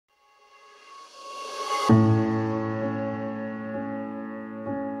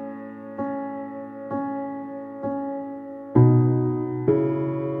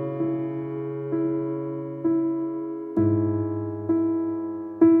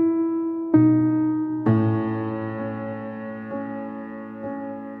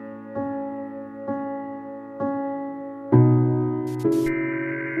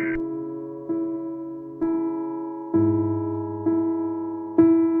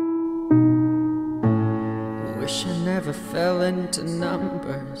wish I never fell into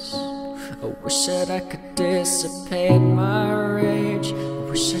numbers. I wish that I could dissipate my rage. I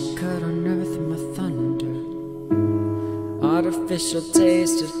wish I could unearth my thunder. Artificial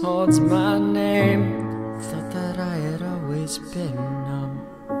taste, it holds my name. Thought that I had always been numb,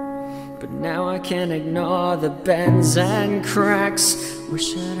 but now I can't ignore the bends and cracks.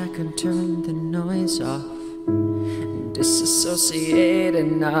 Wish that I could turn the noise off and disassociate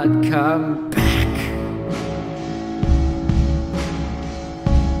and not come back.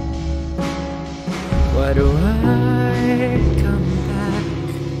 Why do I come back?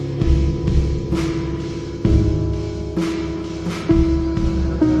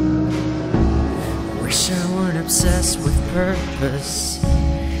 Wish I weren't obsessed with purpose,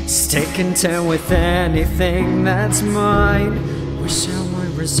 stay content with anything that's mine. Wish I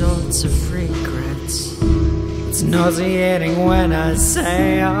weren't results of regrets. It's nauseating when I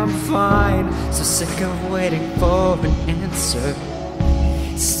say I'm fine. So sick of waiting for an answer,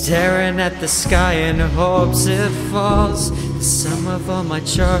 staring at the sky in hopes it falls. The sum of all my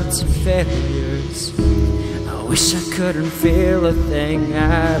charts and failures. I wish I couldn't feel a thing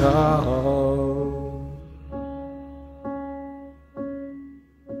at all.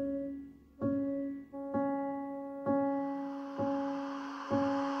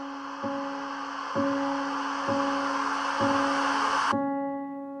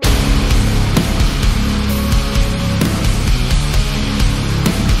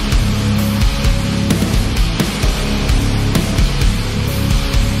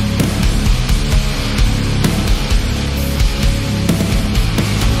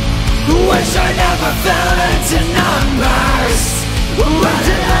 Wish I never fell into numbers. Wish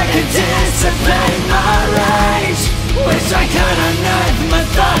that I could dissipate my rage. Wish I could unearth my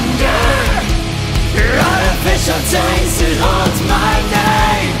thunder. Artificial taste, it holds my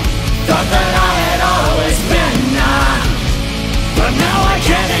name. Thought that I had always been numb, but now I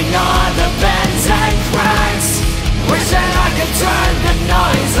can't ignore the bends and cracks. Wish that I could turn the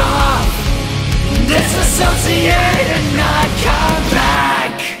noise off, disassociate and not